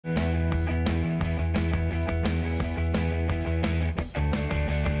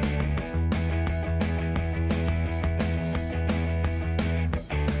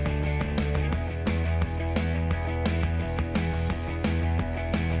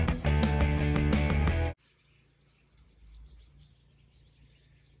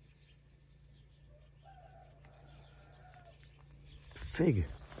fig.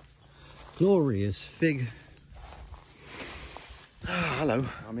 Glorious fig. Hello,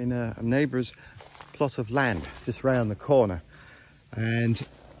 I'm in a neighbour's plot of land just round the corner. And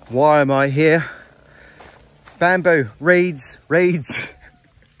why am I here? Bamboo, reeds.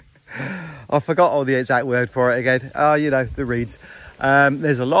 I forgot all the exact word for it again. Oh, you know, the reeds.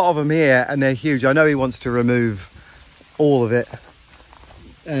 There's a lot of them here and they're huge. I know he wants to remove all of it.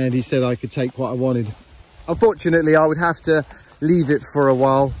 And he said I could take what I wanted. Unfortunately, I would have to leave it for a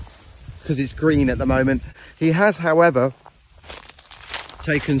while because it's green at the moment. He has, however,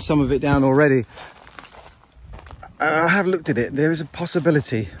 taken some of it down already. I have looked at it. There is a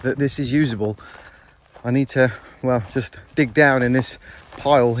possibility that this is usable. I need to, well, just dig down in this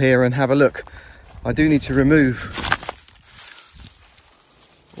pile here and have a look. I do need to remove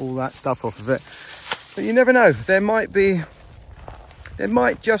all that stuff off of it. But you never know. There might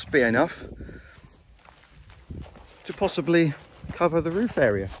just be enough to possibly cover the roof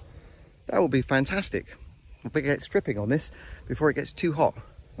area. That would be fantastic. I'll get stripping on this before it gets too hot.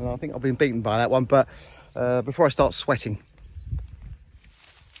 And I think I've been beaten by that one, but before I start sweating.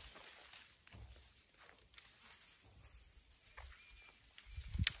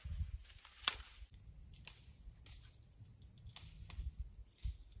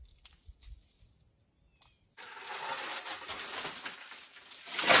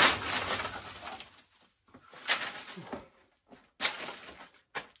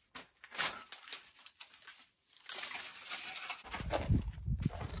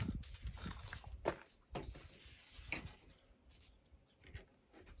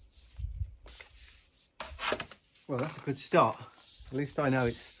 Well, that's a good start. At least I know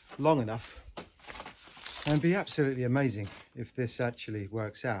it's long enough. And it'd be absolutely amazing if this actually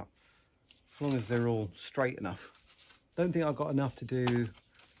works out, as long as they're all straight enough. Don't think I've got enough to do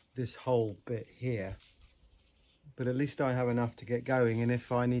this whole bit here, but at least I have enough to get going, and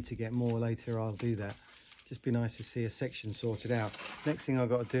if I need to get more later, I'll do that. Just be nice to see a section sorted out. Next thing I've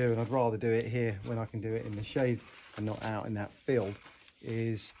got to do, and I'd rather do it here when I can do it in the shade and not out in that field,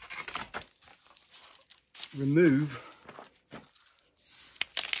 is remove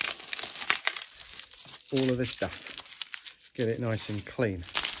all of this stuff, get it nice and clean.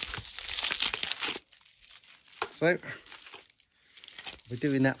 So we're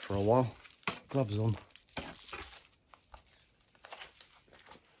doing that for a while. Gloves on.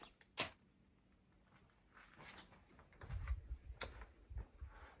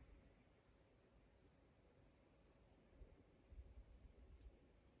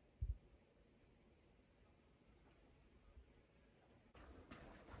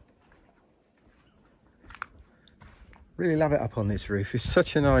 Really love it up on this roof. It's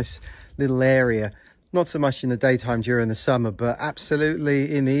such a nice little area. Not so much in the daytime during the summer, but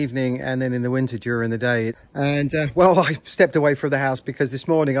absolutely in the evening and then in the winter during the day. And well, I stepped away from the house because this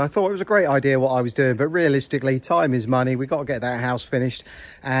morning I thought it was a great idea what I was doing, but realistically, time is money. We've got to get that house finished.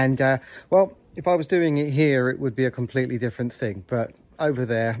 And well, if I was doing it here, it would be a completely different thing. But over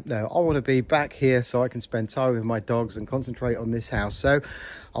there, no, I want to be back here so I can spend time with my dogs and concentrate on this house. So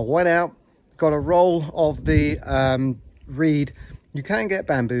I went out, got a roll of the reed. You can get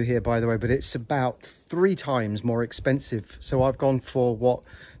bamboo here, by the way, but it's about 3 times more expensive. So I've gone for what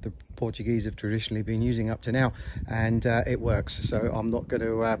the Portuguese have traditionally been using up to now, and it works. So I'm not going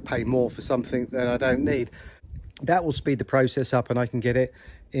to pay more for something that I don't need. That will speed the process up, and I can get it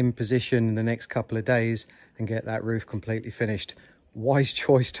in position in the next couple of days and get that roof completely finished. Wise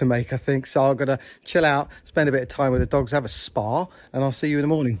choice to make, I think. So I'm going to chill out, spend a bit of time with the dogs, have a spa, and I'll see you in the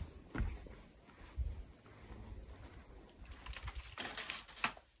morning.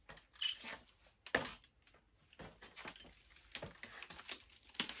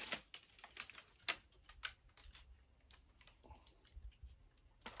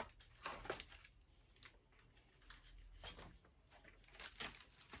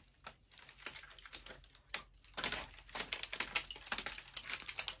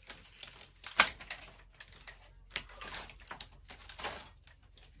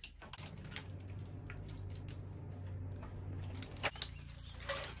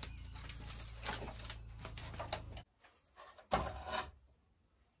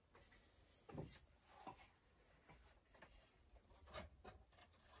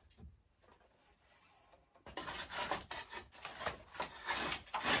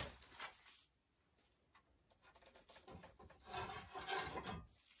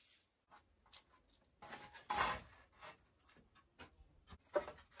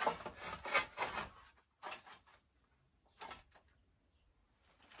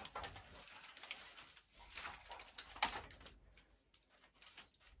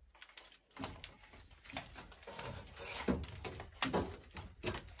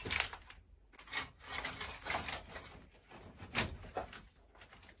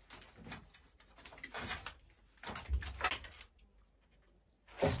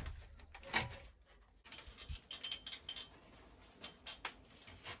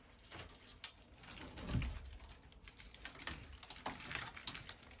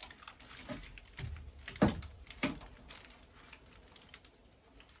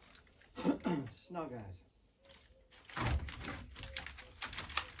 Algarve.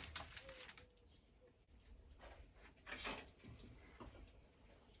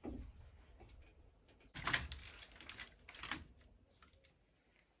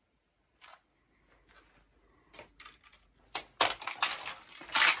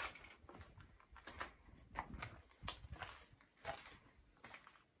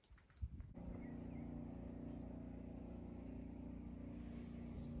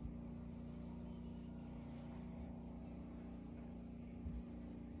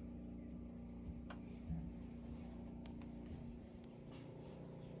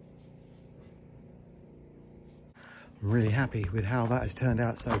 I'm really happy with how that has turned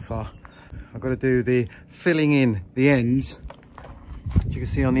out so far. I've got to do the filling in the ends. As you can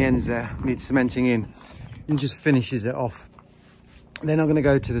see on the ends there, needs cementing in and just finishes it off. Then I'm going to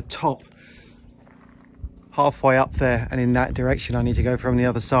go to the top, halfway up there, and in that direction I need to go from the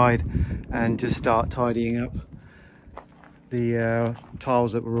other side and just start tidying up the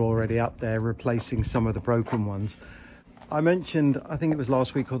tiles that were already up there, replacing some of the broken ones. I mentioned, I think it was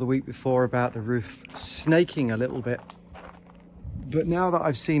last week or the week before, about the roof snaking a little bit. But now that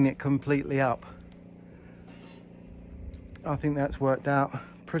I've seen it completely up, I think that's worked out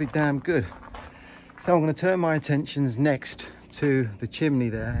pretty damn good. So I'm going to turn my attentions next to the chimney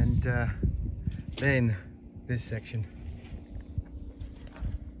there, and then this section.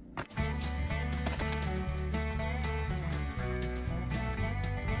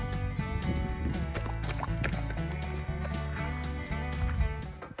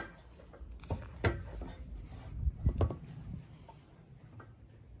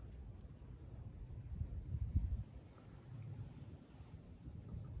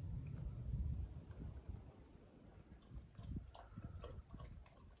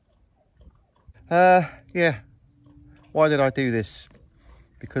 Yeah, why did I do this?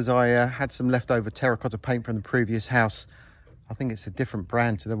 Because I had some leftover terracotta paint from the previous house. I think it's a different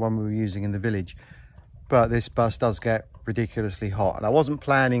brand to the one we were using in the village, but this bus does get ridiculously hot, and I wasn't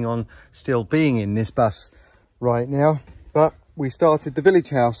planning on still being in this bus right now, but we started the village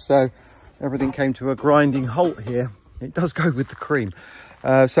house, so everything came to a grinding halt here. It does go with the cream.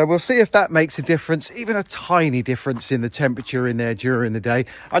 So we'll see if that makes a difference, even a tiny difference in the temperature in there during the day.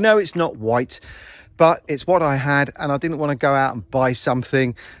 I know it's not white, but it's what I had, and I didn't want to go out and buy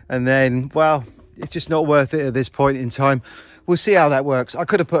something and then, well, it's just not worth it at this point in time. We'll see how that works. I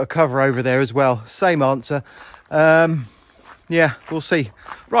could have put a cover over there as well. Same answer. Yeah, we'll see.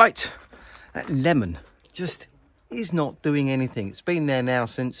 Right, that lemon just is not doing anything. It's been there now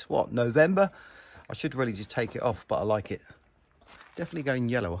since, what, November? I should really just take it off, but I like it. Definitely going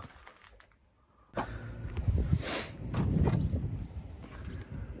yellower.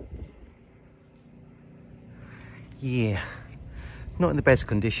 Yeah, it's not in the best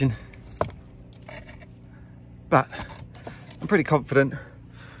condition, but I'm pretty confident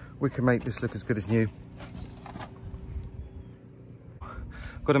we can make this look as good as new.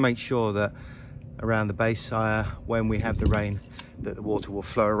 Got to make sure that around the base, when we have the rain, that the water will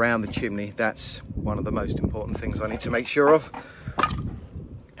flow around the chimney. That's one of the most important things I need to make sure of.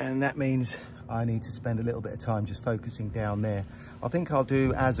 And that means I need to spend a little bit of time just focusing down there. I think I'll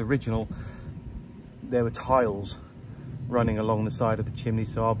do as original. There were tiles running along the side of the chimney,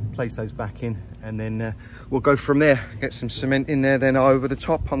 so I'll place those back in, and then we'll go from there. Get some cement in there, then over the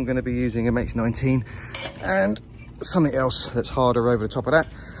top I'm going to be using MX19 and something else that's harder over the top of that,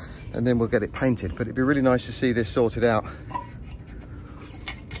 and then we'll get it painted. But it'd be really nice to see this sorted out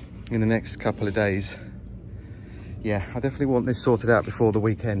in the next couple of days. Yeah, I definitely want this sorted out before the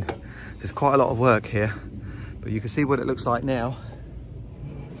weekend. There's quite a lot of work here, but you can see what it looks like now,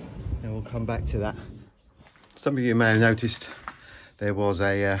 and we'll come back to that. Some of you may have noticed there was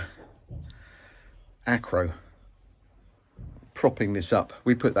a acro propping this up.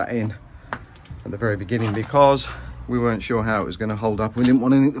 We put that in at the very beginning because we weren't sure how it was going to hold up. We didn't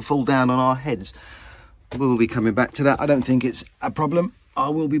want anything to fall down on our heads. We will be coming back to that. I don't think it's a problem. I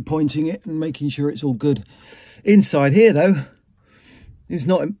will be pointing it and making sure it's all good. Inside here though, it's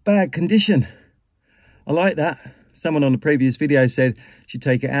not in bad condition. I like that. Someone on the previous video said you should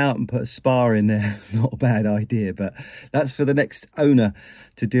take it out and put a spa in there. It's not a bad idea, but that's for the next owner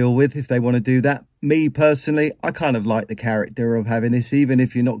to deal with if they want to do that. Me personally, I kind of like the character of having this, even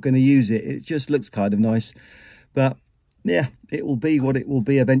if you're not going to use it. It just looks kind of nice. But yeah, it will be what it will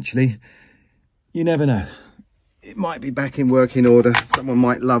be eventually. You never know. It might be back in working order. Someone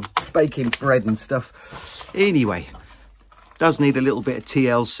might love baking bread and stuff. Anyway, does need a little bit of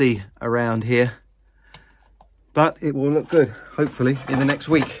TLC around here, but it will look good, hopefully, in the next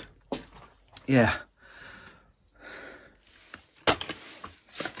week. Yeah.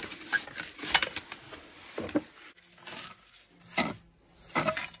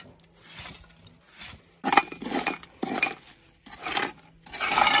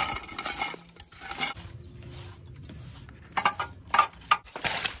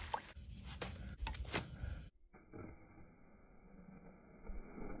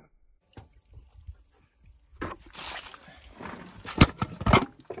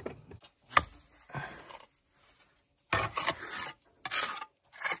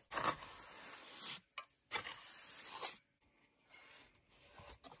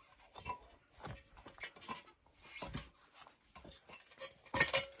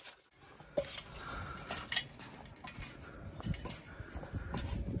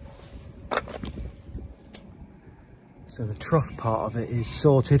 So the trough part of it is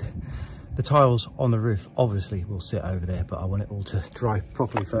sorted. The tiles on the roof obviously will sit over there, but I want it all to dry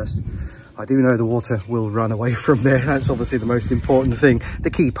properly first. I do know the water will run away from there. That's obviously the most important thing, the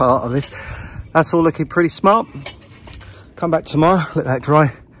key part of this. That's all looking pretty smart. Come back tomorrow, let that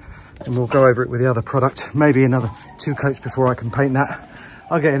dry, and we'll go over it with the other product. Maybe another 2 coats before I can paint that.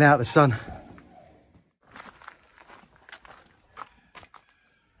 I'm getting out of the sun.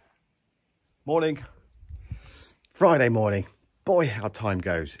 Morning. Friday morning. Boy, how time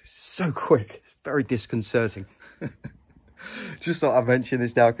goes. It's so quick. It's very disconcerting. Just thought I'd mention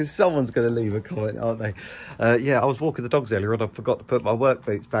this now because someone's going to leave a comment, aren't they? Yeah, I was walking the dogs earlier and I forgot to put my work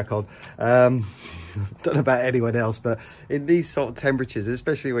boots back on. Don't know about anyone else, but in these sort of temperatures,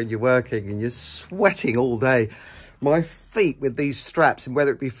 especially when you're working and you're sweating all day, my feet with these straps, and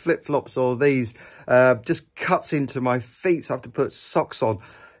whether it be flip-flops or these, just cuts into my feet. So I have to put socks on.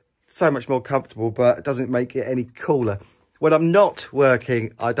 So much more comfortable, but it doesn't make it any cooler. When I'm not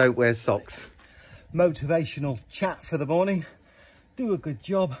working, I don't wear socks. Motivational chat for the morning. Do a good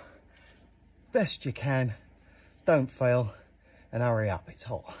job. Best you can. Don't fail. And hurry up, it's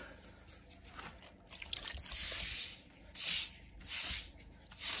hot.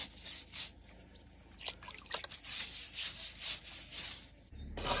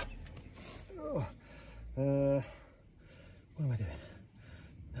 Oh, what am I doing?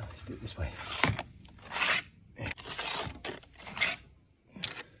 No, let's do it this way.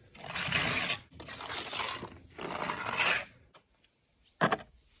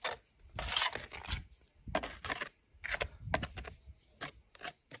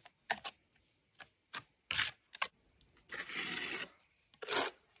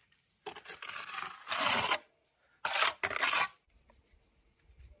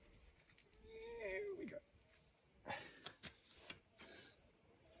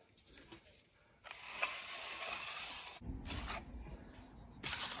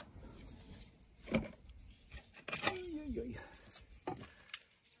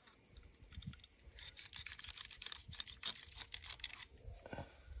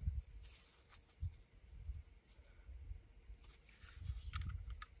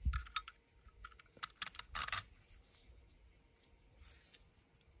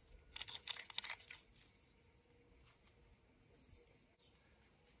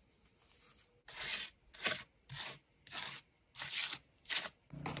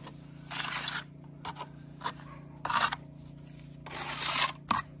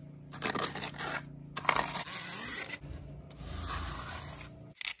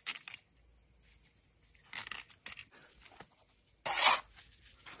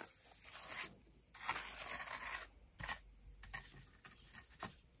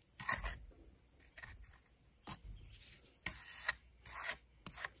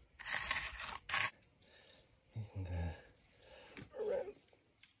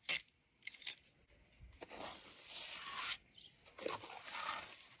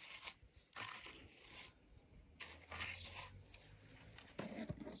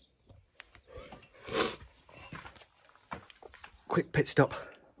 Quick pit stop,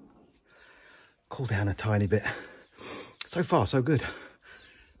 cool down a tiny bit. So far, so good.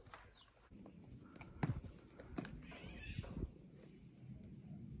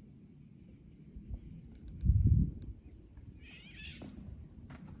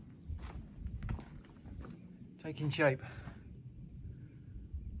 Taking shape.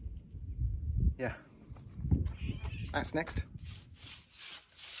 Yeah, that's next.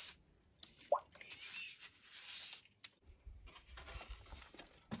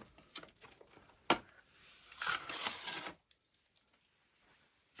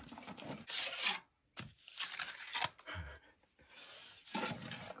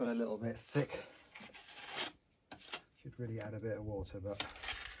 Got a little bit thick. Should really add a bit of water, but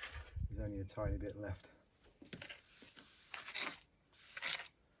there's only a tiny bit left.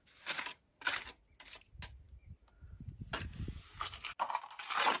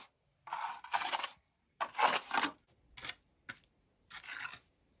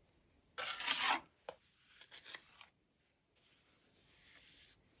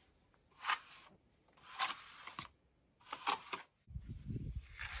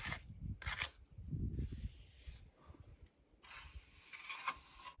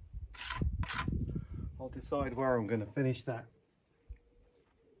 I'll decide where I'm going to finish that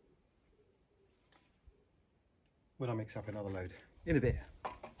when I mix up another load in a bit.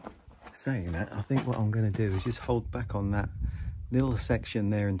 Saying that, I think what I'm going to do is just hold back on that little section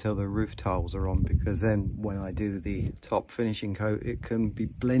there until the roof tiles are on, because then when I do the top finishing coat, it can be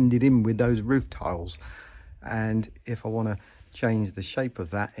blended in with those roof tiles. And if I want to change the shape of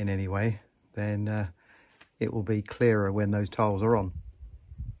that in any way, then it will be clearer when those tiles are on.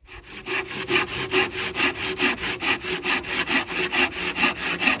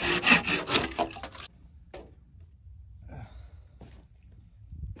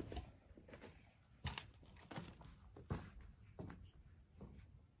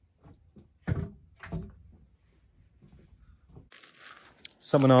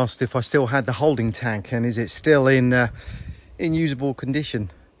 Someone asked if I still had the holding tank and is it still in usable condition.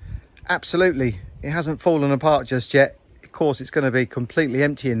 Absolutely, it hasn't fallen apart just yet. Of course, it's going to be completely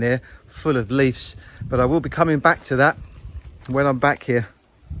empty in there, full of leaves, but I will be coming back to that when I'm back here.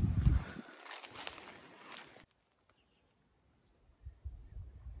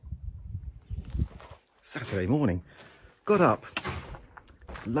 Saturday morning, got up,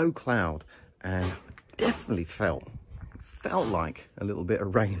 low cloud, and definitely felt like a little bit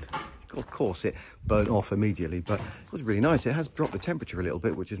of rain. Of course, it burnt off immediately, but it was really nice. It has dropped the temperature a little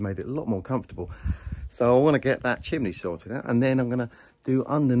bit, which has made it a lot more comfortable. So I want to get that chimney sorted out, and then I'm going to do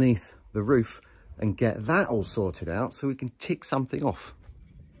underneath the roof and get that all sorted out so we can tick something off.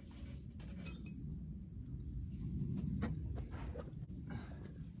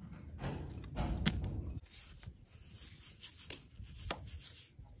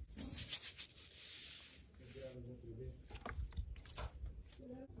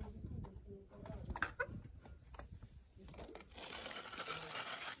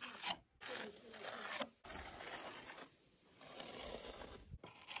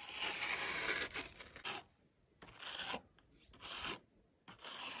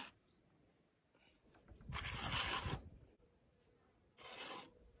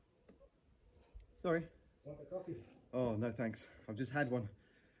 Sorry? Want a coffee? Oh, no thanks. I've just had one.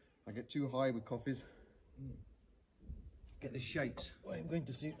 I get too high with coffees. Get the shakes. Well, I'm going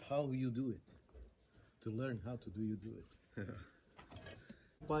to see how you do it. To learn how to do it.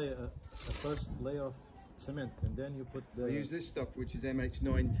 Apply a first layer of cement, and then you put the... I use this stuff, which is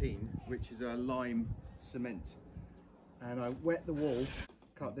MH19, which is a lime cement. And I wet the wall,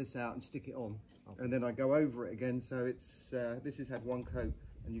 cut this out and stick it on. Okay. And then I go over it again, so it's this has had one coat,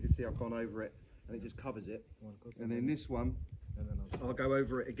 and you can see I've gone over it, and it just covers it. And then this one, and then I'll go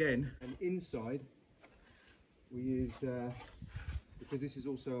over it again. And inside, we used, because this is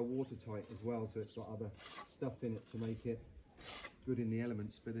also a watertight as well, so it's got other stuff in it to make it good in the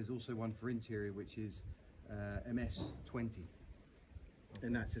elements, but there's also one for interior, which is MS20. Okay.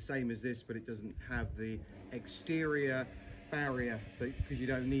 And that's the same as this, but it doesn't have the exterior barrier because you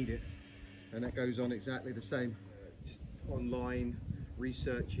don't need it. And that goes on exactly the same. Just online,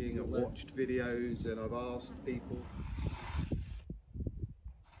 researching, I've watched videos and I've asked people.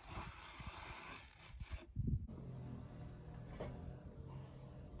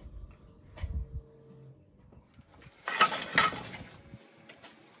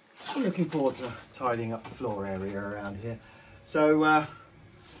 I'm looking forward to tidying up the floor area around here. So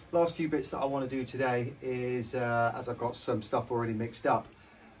last few bits that I want to do today is, as I've got some stuff already mixed up,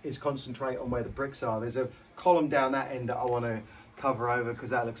 is concentrate on where the bricks are. There's a column down that end that I want to cover over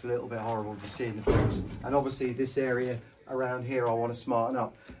because that looks a little bit horrible just seeing the bricks. And obviously this area around here I want to smarten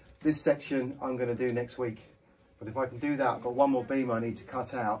up. This section I'm going to do next week. But if I can do that, I've got one more beam I need to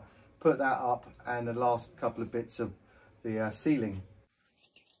cut out, put that up, and the last couple of bits of the ceiling.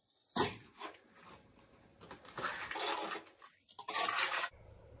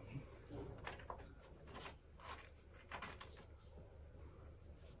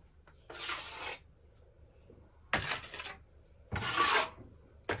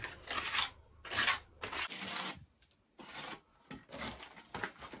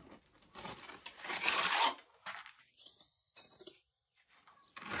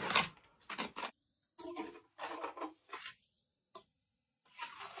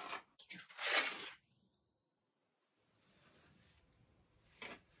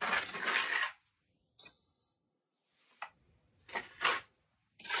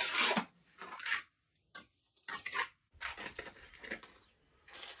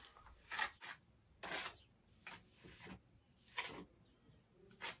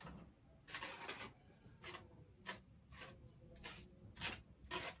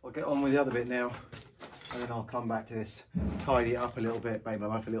 I'll get on with the other bit now, and then I'll come back to this, tidy it up a little bit, make my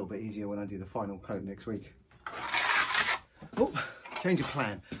life a little bit easier when I do the final coat next week. Oh, change of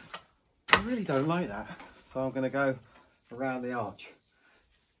plan. I really don't like that, so I'm going to go around the arch.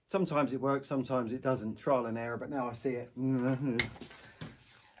 Sometimes it works, sometimes it doesn't, trial and error, but now I see it.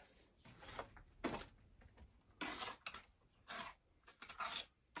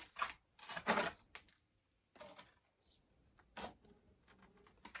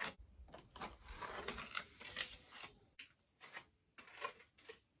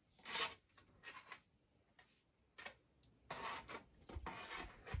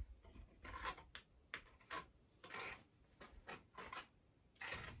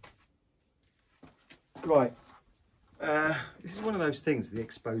 Right. This is one of those things, the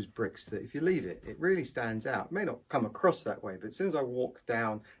exposed bricks, that if you leave it, it really stands out. It may not come across that way, but as soon as I walk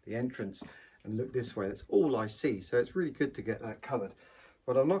down the entrance and look this way, that's all I see. So it's really good to get that covered.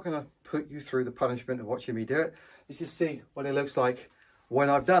 But I'm not going to put you through the punishment of watching me do it. Let's just see what it looks like when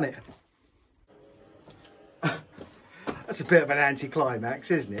I've done it. That's a bit of an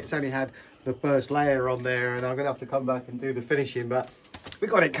anticlimax, isn't it? It's only had the first layer on there, and I'm going to have to come back and do the finishing, but we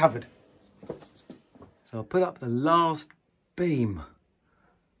got it covered. So I'll put up the last beam,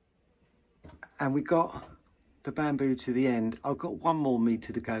 and we got the bamboo to the end. I've got 1 more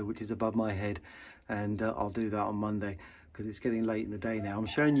metre to go, which is above my head, and I'll do that on Monday because it's getting late in the day now. I'm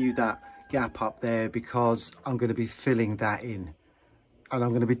showing you that gap up there because I'm going to be filling that in, and I'm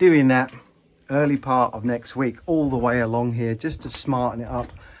going to be doing that early part of next week all the way along here just to smarten it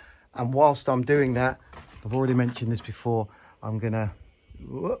up. And whilst I'm doing that, I've already mentioned this before, I'm going to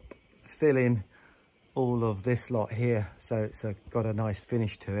fill in all of this lot here so it's got a nice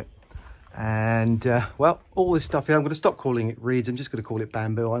finish to it. And well, all this stuff here, I'm going to stop calling it reeds. I'm just going to call it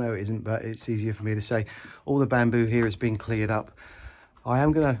bamboo. I know it isn't, but it's easier for me to say. All the bamboo here has been cleared up. I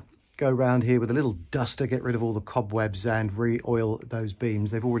am going to go around here with a little duster, get rid of all the cobwebs and re-oil those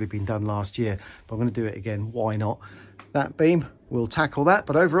beams. They've already been done last year, but I'm going to do it again. Why not? That beam, we'll tackle that.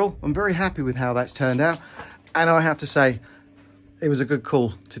 But overall, I'm very happy with how that's turned out. And I have to say, it was a good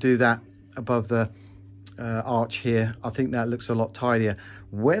call to do that above the arch here. I think that looks a lot tidier.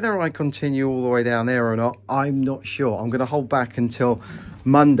 Whether I continue all the way down there or not, I'm not sure. I'm going to hold back until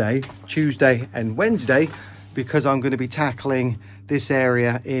Monday, Tuesday and Wednesday, because I'm going to be tackling this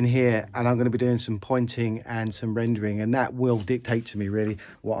area in here, and I'm going to be doing some pointing and some rendering, and that will dictate to me really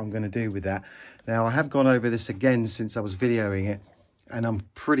what I'm going to do with that. Now, I have gone over this again since I was videoing it, and I'm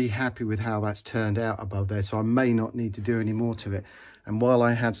pretty happy with how that's turned out above there, so I may not need to do any more to it. And while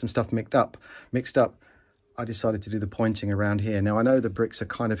I had some stuff mixed up, I decided to do the pointing around here. Now, I know the bricks are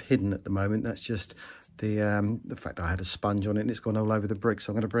kind of hidden at the moment. That's just the fact I had a sponge on it and it's gone all over the bricks.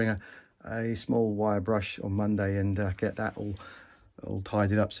 So I'm going to bring a small wire brush on Monday and get that all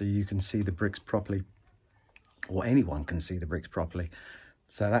tidied up so you can see the bricks properly, or anyone can see the bricks properly.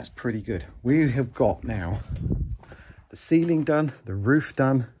 So that's pretty good. We have got now the ceiling done, the roof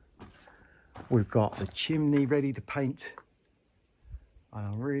done. We've got the chimney ready to paint.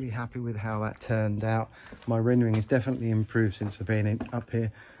 I'm really happy with how that turned out. My rendering has definitely improved since I've been up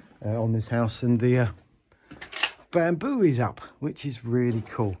here on this house, and the bamboo is up, which is really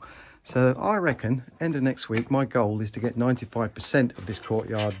cool. So I reckon end of next week, my goal is to get 95% of this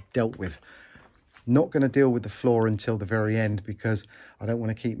courtyard dealt with. Not going to deal with the floor until the very end because I don't want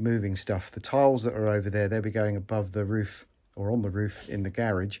to keep moving stuff. The tiles that are over there, they'll be going above the roof or on the roof in the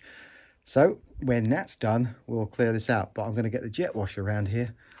garage. So when that's done, we'll clear this out. But I'm going to get the jet wash around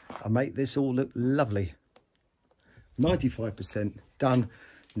here and make this all look lovely. 95% done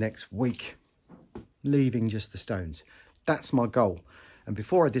next week, leaving just the stones. That's my goal. And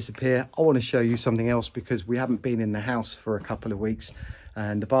before I disappear, I want to show you something else because we haven't been in the house for a couple of weeks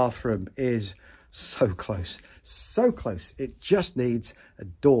and the bathroom is so close, so close. It just needs a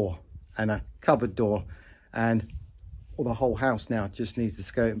door and a cupboard door, and well, the whole house now just needs the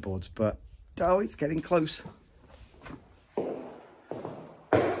skirting boards, but oh, it's getting close.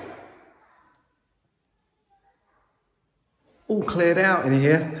 All cleared out in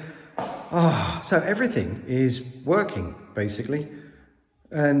here. Oh, so everything is working basically,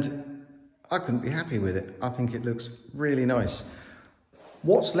 and I couldn't be happy with it. I think it looks really nice.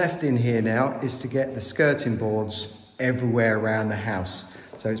 What's left in here now is to get the skirting boards everywhere around the house.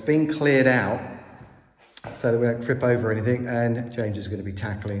 So it's been cleared out so that we don't trip over anything, and James is going to be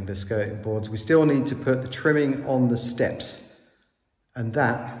tackling the skirting boards. We still need to put the trimming on the steps, and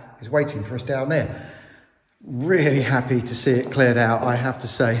that is waiting for us down there. Really happy to see it cleared out, I have to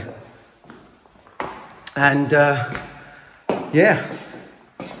say. And yeah,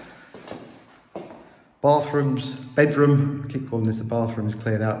 bathrooms, bedroom, I keep calling this a bathroom, is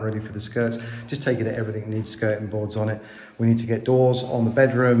cleared out, ready for the skirts. Just take it that everything needs skirting boards on it. We need to get doors on the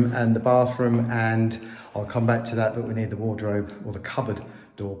bedroom and the bathroom, and I'll come back to that, but we need the wardrobe or the cupboard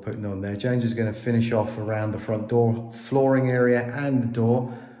door putting on there. James is going to finish off around the front door, flooring area and the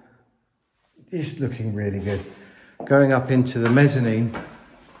door. It's looking really good. Going up into the mezzanine,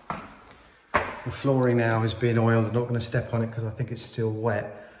 the flooring now has been oiled. I'm not going to step on it because I think it's still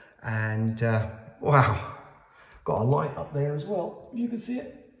wet. And wow, got a light up there as well, if you can see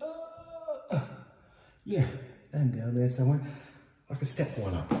it. Yeah, and down there somewhere. I can step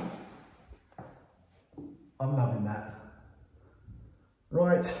one up. I'm loving that.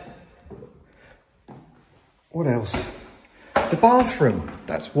 Right, what else? The bathroom.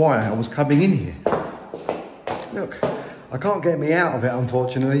 That's why I was coming in here. Look, I can't get me out of it,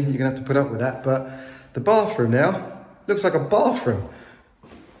 unfortunately. You're gonna have to put up with that, but the bathroom now looks like a bathroom.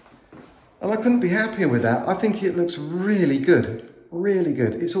 And I couldn't be happier with that. I think it looks really good, really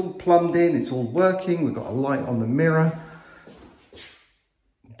good. It's all plumbed in, it's all working. We've got a light on the mirror.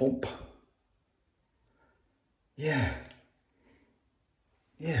 Bump. Yeah.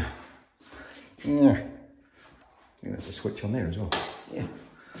 Yeah. Yeah. I think there's a switch on there as well. Yeah.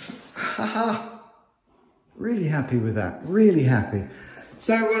 Haha. Really happy with that. Really happy.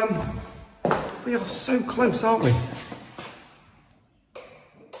 So, we are so close, aren't we?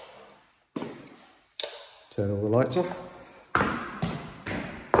 Turn all the lights off.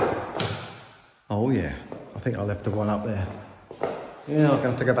 Oh yeah. I think I left the one up there. Yeah, I'm gonna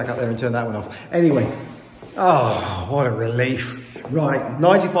have to go back up there and turn that one off. Anyway. Oh, what a relief. Right,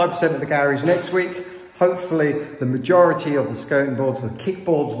 95% of the garage next week. Hopefully the majority of the skirting boards, the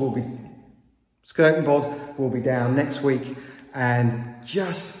kickboards skirting boards will be down next week, and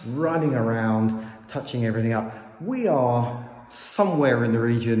just running around, touching everything up. We are somewhere in the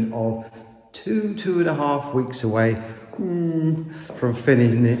region of 2.5 weeks away from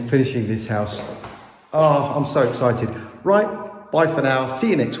finishing this house. Oh, I'm so excited. Right, bye for now. See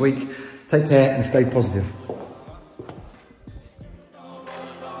you next week. Take care and stay positive.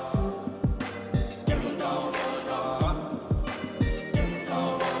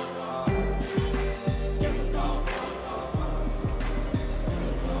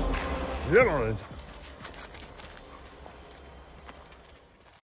 Yeah,